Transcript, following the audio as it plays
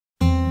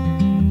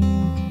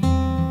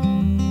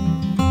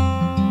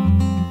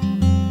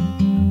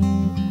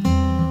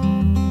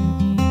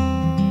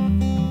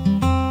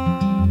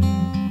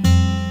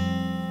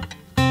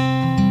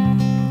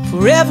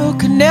Forever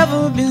could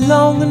never be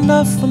long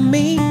enough for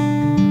me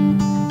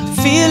to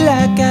feel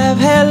like I've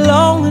had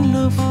long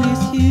enough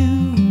with you.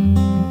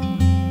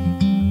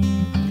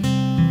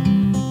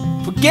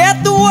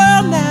 Forget the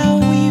world now,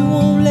 we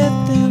won't let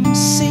them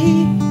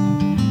see.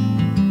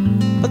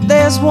 But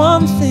there's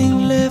one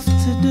thing left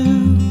to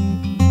do.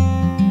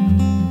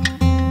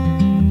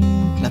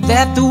 Now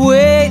that the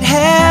weight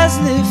has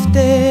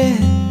lifted,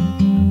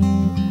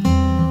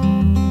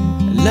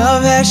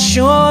 love has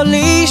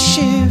surely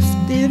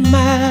shifted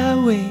my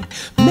way.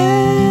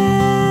 Marry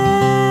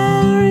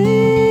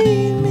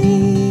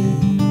me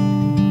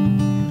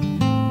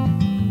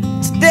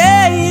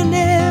today and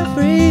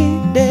every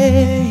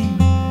day.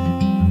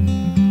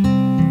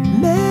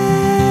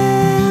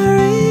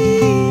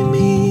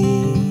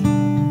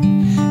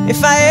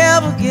 If I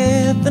ever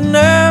get the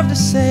nerve to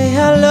say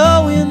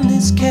hello in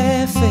this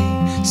cafe,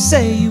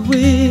 say you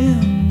will.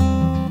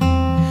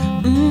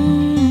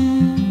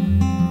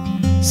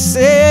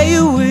 Say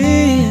you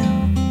will.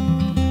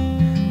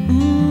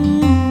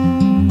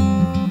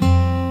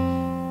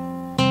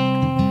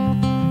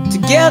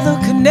 Together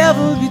could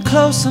never be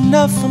close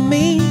enough for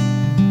me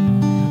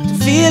to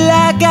feel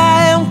like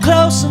I am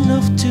close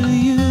enough to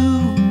you.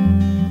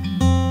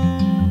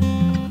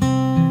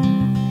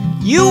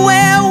 You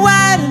wear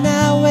white and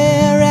I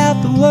wear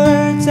out the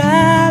words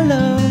I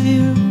love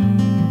you,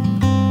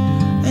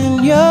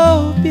 and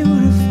you're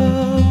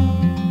beautiful.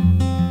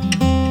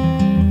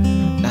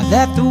 Now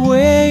that the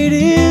wait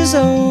is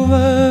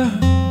over,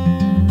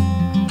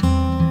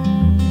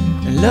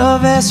 and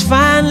love has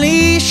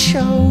finally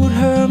showed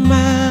her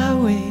my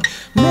way.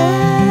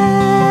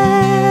 Marry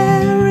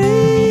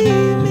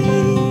me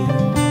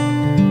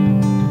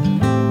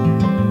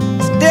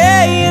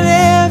today and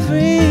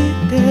every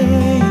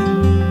day.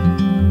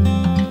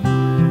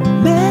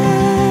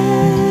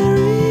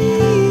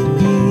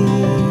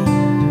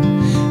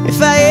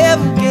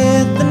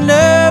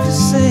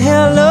 Say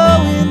hello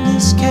in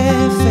this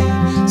cafe,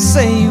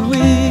 say you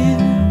will.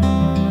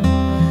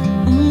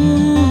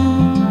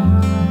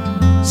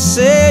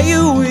 Say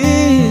you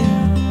will.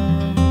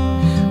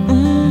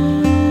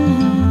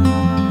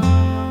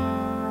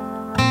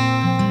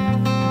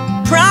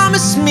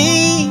 Promise me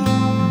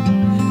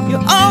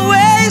you'll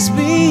always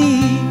be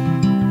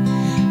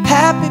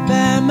happy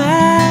by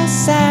my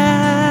side.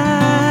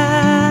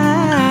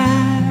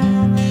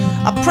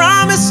 I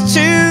promise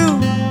to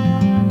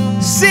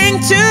sing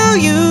to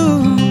you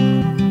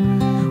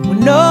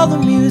when all the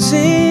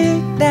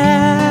music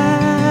dies.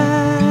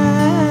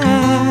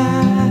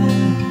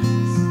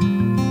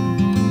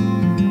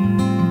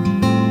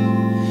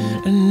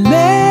 And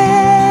marry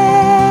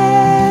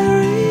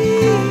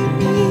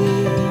me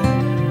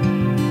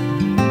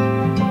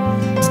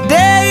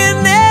today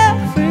and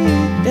every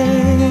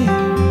day.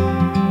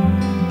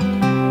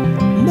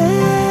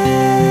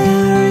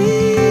 Marry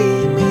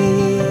me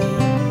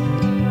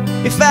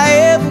if I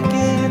ever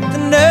get the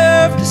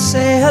nerve to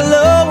say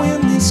hello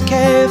in this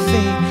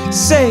cafe,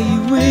 say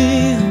you will.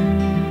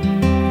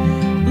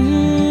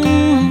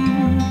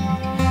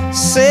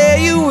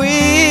 Say you will.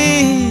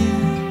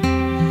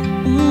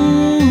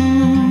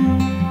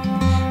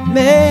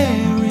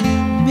 Marry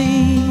me.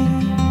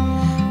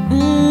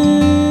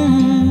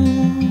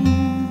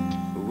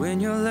 When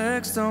your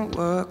legs don't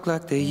work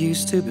like they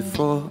used to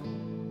before,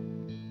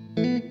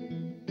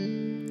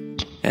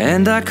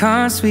 and I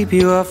can't sweep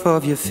you off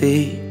of your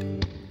feet,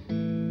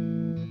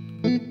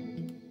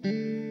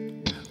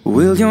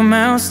 will your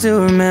mouth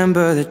still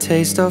remember the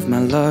taste of my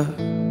love?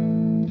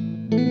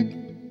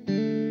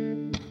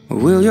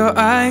 Will your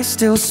eyes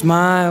still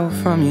smile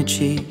from your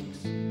cheeks?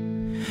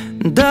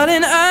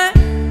 Darling, I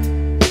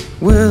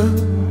will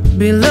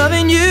be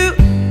loving you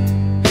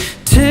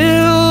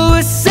till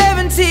we're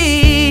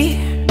 70.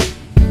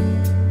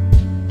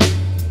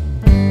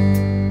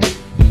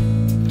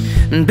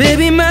 And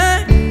baby,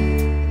 my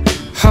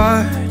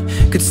heart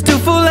could still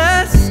fall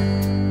as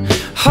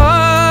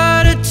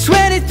hard at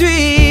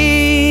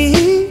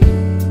 23.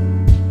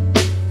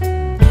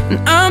 And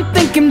I'm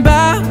thinking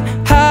about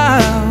how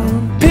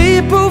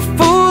people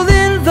fall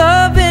in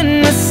love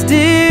in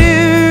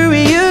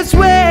mysterious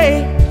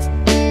ways.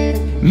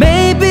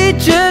 Maybe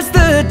just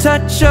the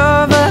touch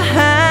of a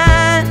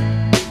hand.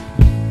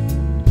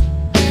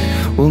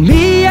 Well,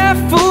 me, I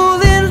fall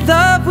in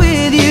love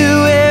with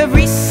you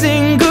every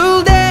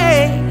single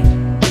day,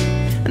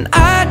 and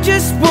I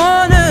just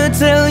wanna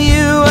tell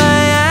you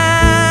I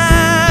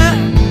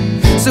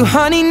am. So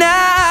honey,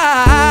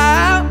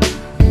 now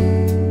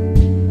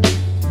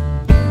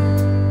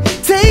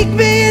take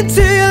me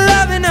into your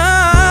loving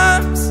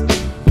arms.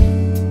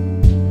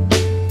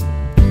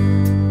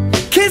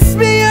 Kiss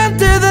me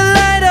under the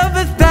light of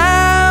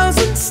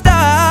 1,000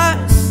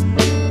 stars.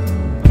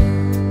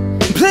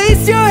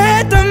 Place your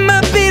head on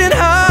my beating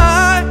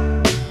heart.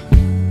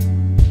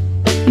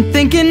 I'm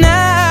thinking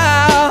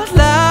out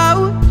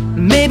loud,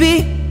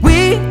 maybe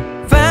we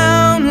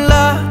found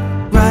love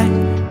right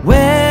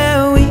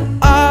where we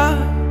are.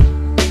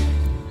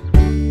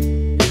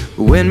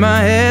 When my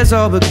hair's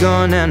all but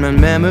gone and my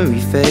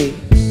memory fades,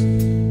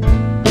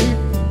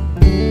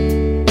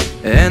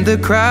 and the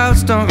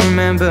crowds don't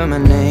remember my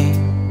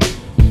name.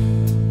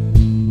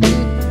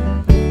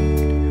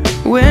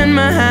 When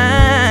my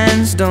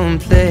hands don't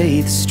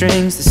play the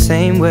strings the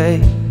same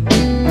way,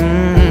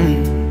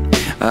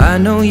 I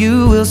know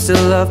you will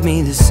still love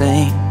me the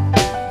same.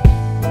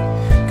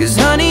 'Cause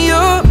honey,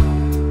 your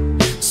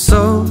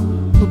soul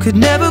could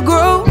never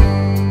grow